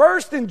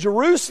 First in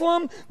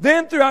Jerusalem,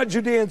 then throughout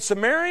Judea and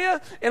Samaria,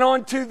 and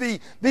on to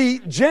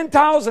the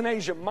Gentiles in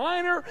Asia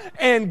Minor,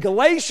 and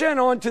Galatia, and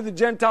on to the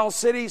Gentile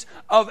cities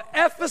of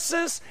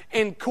Ephesus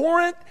and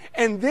Corinth,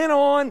 and then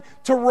on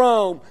to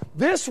Rome.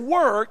 This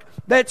work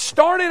that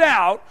started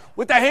out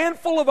with a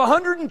handful of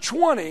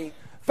 120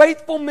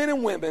 faithful men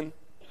and women,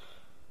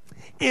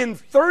 in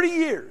 30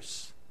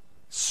 years,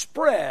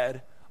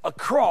 spread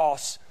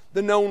across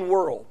the known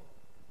world.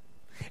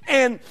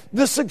 And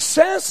the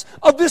success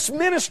of this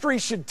ministry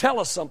should tell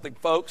us something,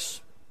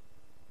 folks.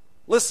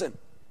 Listen,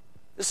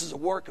 this is a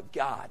work of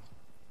God.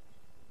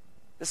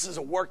 This is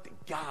a work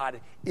that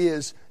God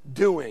is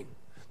doing.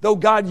 Though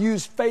God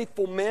used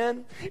faithful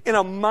men in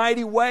a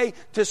mighty way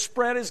to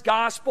spread His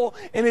gospel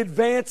and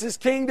advance His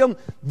kingdom,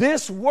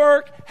 this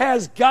work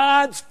has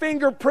God's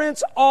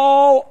fingerprints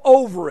all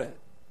over it.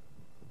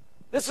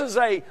 This is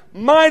a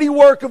mighty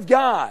work of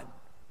God.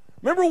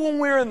 Remember when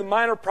we were in the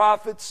Minor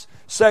Prophets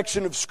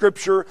section of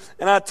Scripture,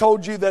 and I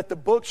told you that the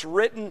books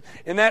written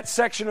in that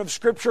section of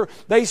Scripture,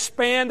 they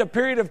spanned a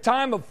period of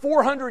time of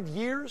 400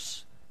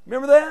 years?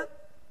 Remember that?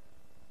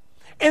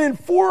 And in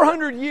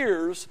 400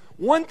 years,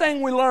 one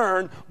thing we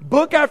learned,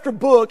 book after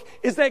book,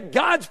 is that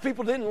God's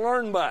people didn't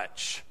learn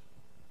much.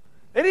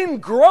 They didn't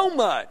grow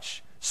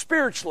much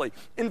spiritually.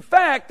 In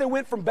fact, they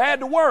went from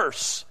bad to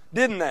worse,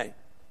 didn't they?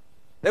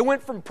 They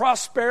went from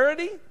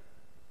prosperity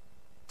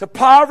to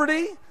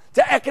poverty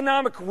to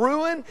economic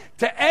ruin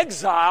to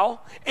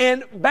exile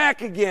and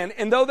back again.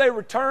 And though they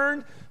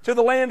returned to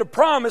the land of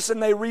promise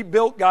and they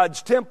rebuilt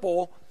God's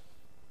temple,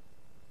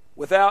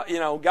 without,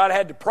 God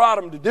had to prod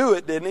them to do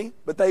it, didn't He?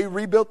 But they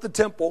rebuilt the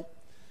temple.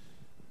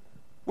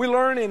 We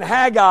learn in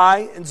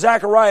Haggai and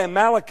Zechariah and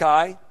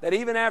Malachi that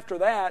even after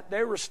that,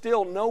 they were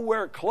still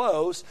nowhere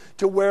close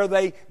to where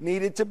they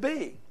needed to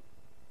be.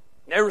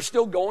 They were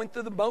still going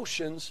through the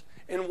motions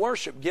in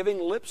worship, giving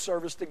lip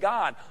service to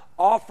God,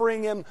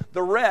 offering Him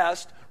the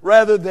rest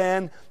rather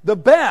than the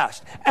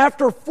best.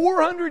 After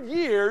 400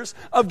 years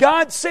of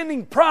God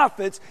sending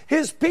prophets,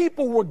 His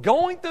people were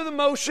going through the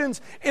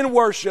motions in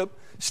worship,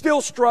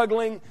 still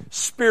struggling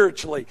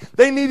spiritually.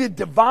 They needed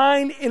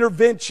divine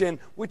intervention,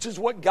 which is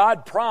what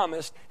God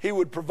promised He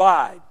would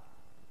provide.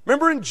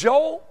 Remember in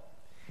Joel?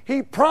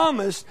 He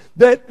promised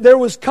that there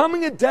was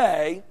coming a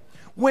day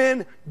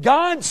when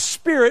God's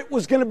Spirit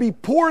was going to be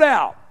poured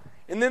out,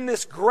 and then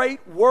this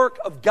great work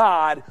of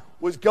God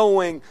was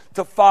going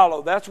to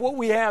follow. That's what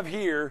we have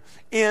here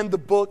in the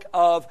book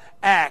of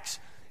Acts.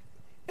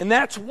 And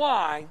that's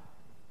why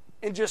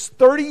in just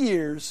 30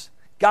 years,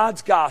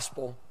 God's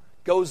gospel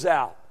goes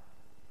out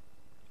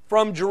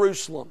from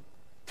Jerusalem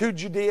to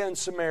Judea and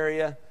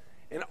Samaria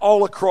and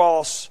all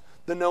across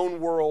the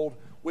known world,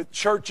 with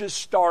churches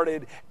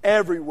started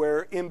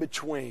everywhere in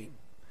between.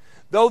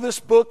 Though this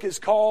book is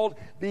called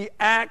the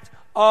Act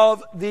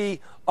of the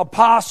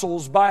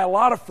Apostles by a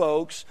lot of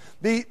folks,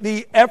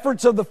 the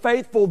efforts of the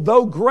faithful,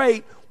 though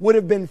great, would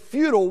have been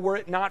futile were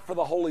it not for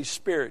the Holy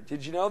Spirit.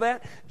 Did you know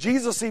that?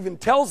 Jesus even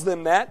tells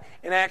them that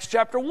in Acts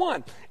chapter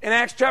 1. In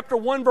Acts chapter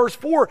 1 verse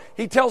 4,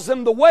 He tells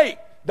them to wait.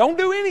 Don't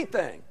do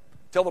anything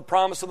till the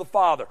promise of the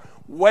Father.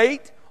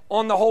 Wait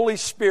on the Holy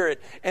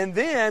Spirit. And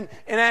then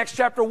in Acts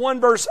chapter 1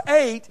 verse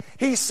 8,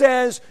 He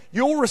says,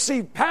 you'll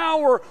receive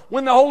power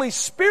when the Holy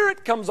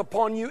Spirit comes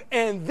upon you,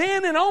 and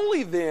then and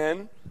only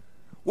then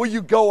will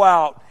you go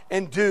out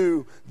and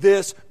do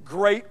this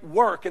great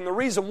work. And the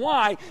reason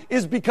why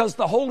is because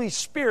the Holy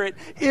Spirit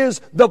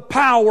is the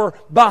power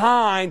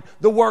behind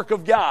the work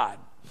of God.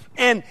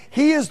 And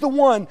He is the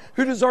one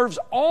who deserves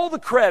all the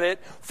credit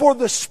for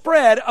the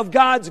spread of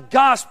God's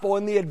gospel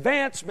and the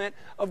advancement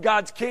of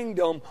God's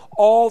kingdom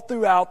all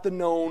throughout the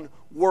known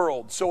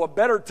world. So a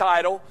better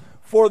title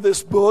for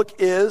this book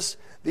is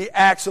The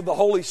Acts of the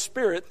Holy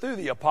Spirit Through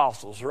the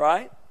Apostles,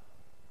 right?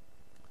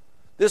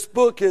 This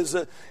book is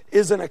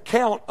an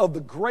account of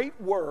the great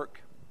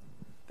work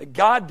that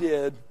God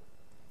did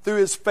through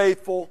His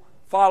faithful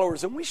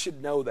followers. And we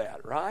should know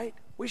that, right?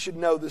 We should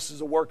know this is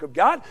a work of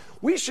God.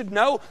 We should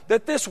know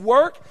that this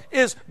work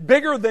is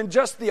bigger than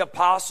just the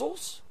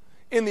apostles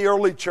in the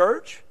early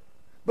church.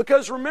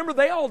 Because remember,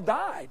 they all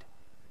died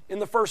in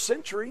the first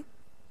century.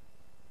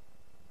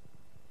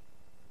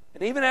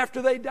 And even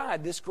after they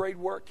died, this great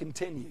work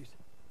continued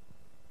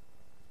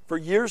for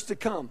years to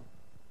come.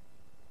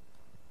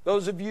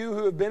 Those of you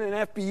who have been in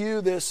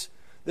FBU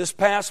this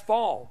past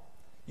fall,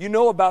 you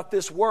know about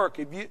this work.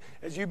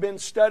 As you've been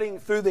studying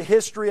through the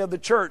history of the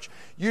church,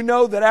 you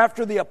know that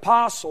after the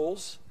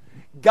apostles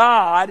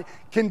God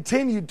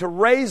continued to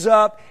raise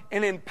up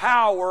and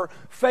empower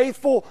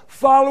faithful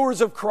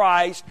followers of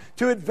Christ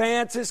to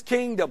advance His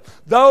kingdom.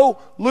 Though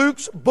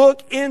Luke's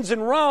book ends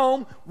in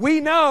Rome, we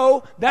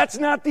know that's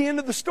not the end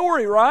of the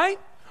story, right?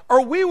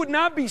 Or we would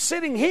not be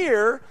sitting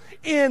here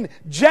in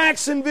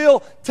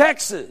Jacksonville,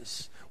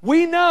 Texas.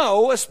 We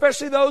know,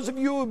 especially those of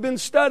you who have been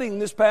studying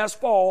this past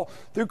fall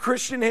through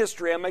Christian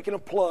history, I'm making a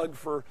plug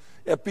for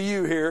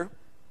FBU here.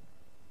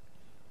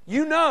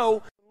 You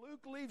know, when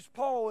Luke leaves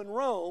Paul in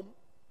Rome,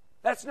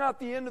 that's not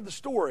the end of the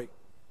story.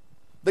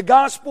 The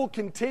gospel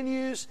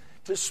continues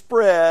to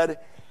spread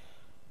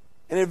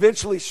and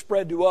eventually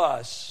spread to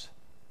us.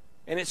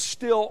 And it's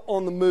still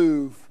on the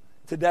move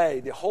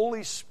today. The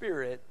Holy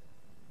Spirit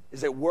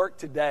is at work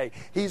today.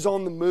 He's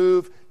on the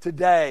move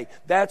today.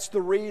 That's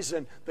the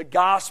reason the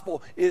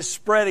gospel is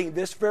spreading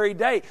this very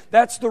day.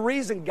 That's the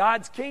reason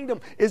God's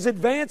kingdom is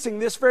advancing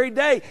this very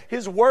day.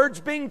 His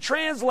word's being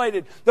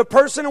translated. The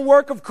person and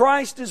work of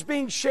Christ is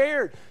being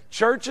shared.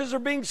 Churches are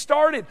being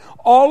started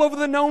all over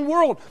the known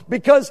world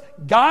because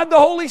God the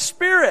Holy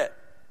Spirit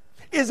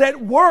is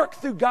at work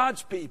through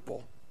God's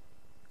people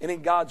and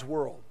in God's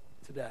world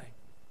today.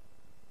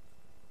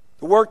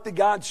 The work that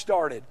God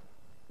started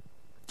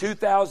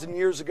 2,000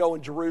 years ago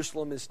in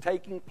Jerusalem is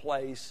taking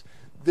place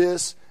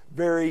this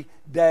very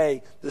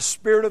day. The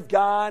Spirit of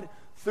God,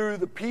 through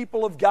the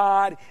people of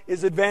God,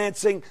 is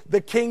advancing the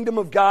kingdom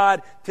of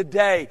God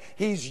today.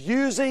 He's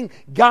using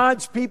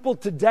God's people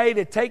today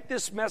to take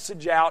this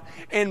message out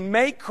and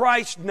make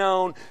Christ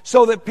known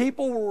so that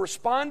people will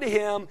respond to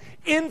Him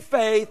in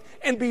faith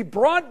and be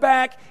brought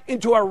back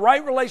into a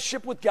right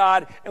relationship with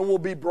God and will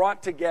be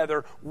brought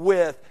together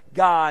with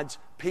God's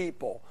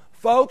people.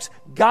 Folks,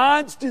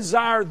 God's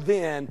desire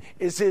then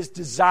is His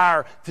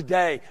desire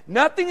today.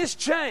 Nothing has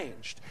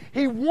changed.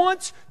 He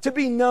wants to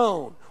be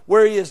known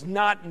where He is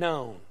not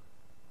known.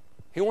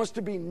 He wants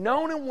to be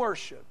known in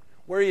worship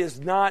where He is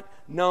not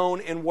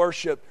known in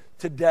worship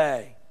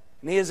today.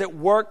 And He is at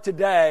work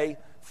today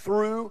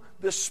through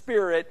the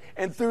Spirit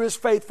and through His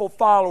faithful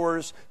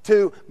followers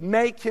to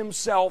make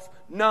Himself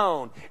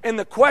known. And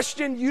the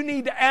question you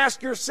need to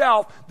ask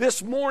yourself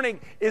this morning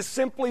is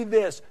simply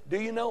this: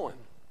 do you know Him?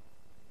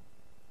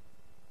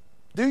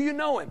 Do you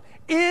know Him?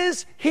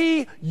 Is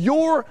He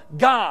your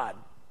God?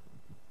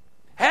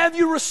 Have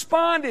you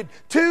responded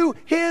to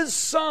His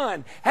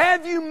Son?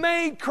 Have you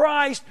made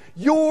Christ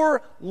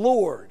your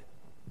Lord?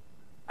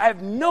 I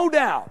have no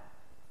doubt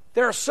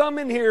there are some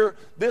in here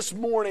this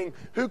morning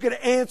who could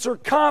answer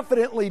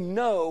confidently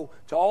no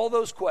to all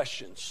those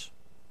questions.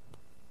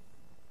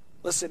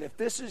 Listen, if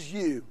this is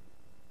you,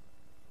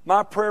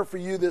 my prayer for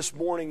you this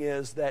morning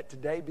is that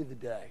today be the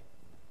day.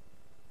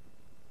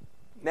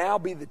 Now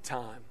be the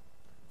time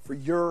for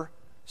your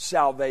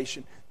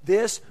salvation.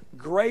 This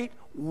great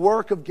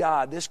work of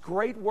God, this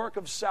great work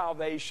of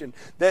salvation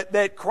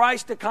that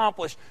Christ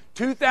accomplished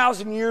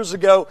 2,000 years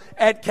ago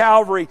at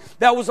Calvary,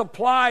 that was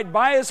applied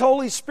by His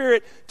Holy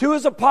Spirit to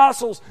His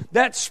apostles,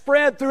 that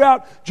spread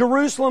throughout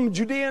Jerusalem,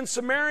 Judea, and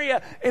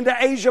Samaria, into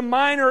Asia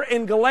Minor,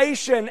 and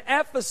Galatia, and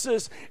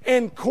Ephesus,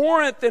 and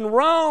Corinth, and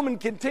Rome, and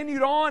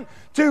continued on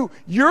to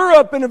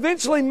Europe, and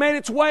eventually made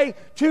its way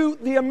to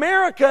the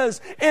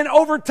Americas, and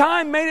over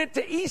time made it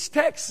to East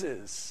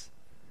Texas,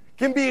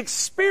 can be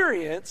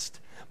experienced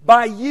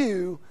by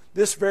you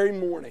this very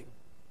morning.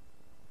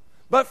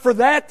 But for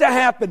that to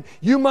happen,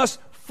 you must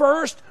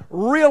first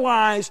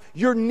realize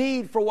your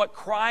need for what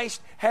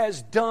Christ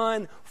has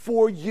done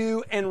for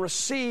you and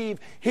receive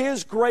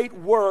His great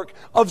work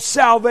of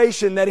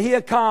salvation that He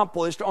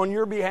accomplished on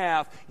your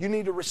behalf. You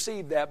need to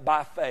receive that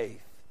by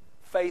faith.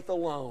 Faith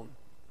alone.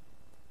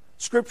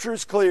 Scripture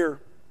is clear.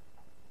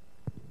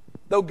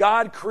 Though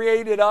God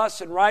created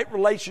us in right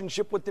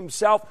relationship with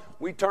Himself,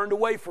 we turned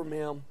away from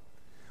Him.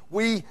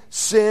 We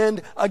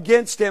sinned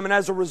against Him, and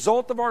as a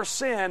result of our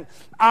sin,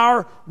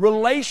 our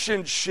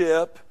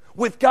relationship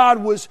with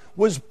God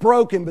was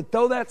broken. But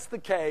though that's the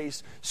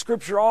case,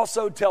 Scripture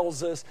also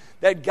tells us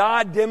that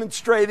God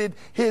demonstrated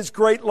His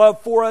great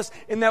love for us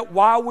in that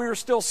while we were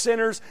still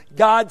sinners,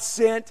 God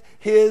sent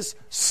His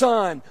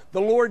Son, the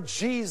Lord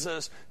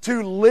Jesus,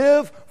 to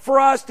live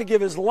for us, to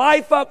give His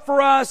life up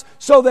for us,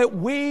 so that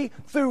we,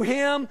 through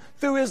Him,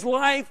 through His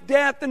life,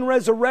 death, and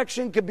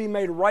resurrection, could be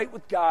made right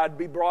with God,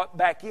 be brought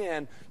back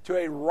in to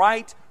a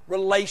right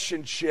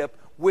relationship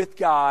with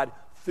God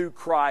through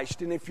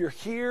Christ. And if you're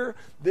here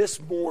this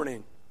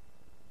morning,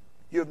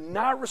 you have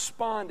not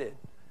responded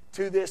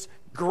to this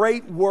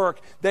great work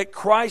that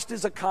Christ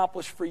has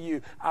accomplished for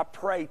you, I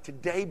pray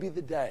today be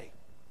the day.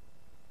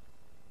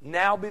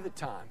 Now be the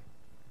time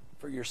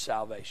for your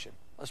salvation.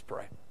 Let's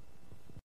pray.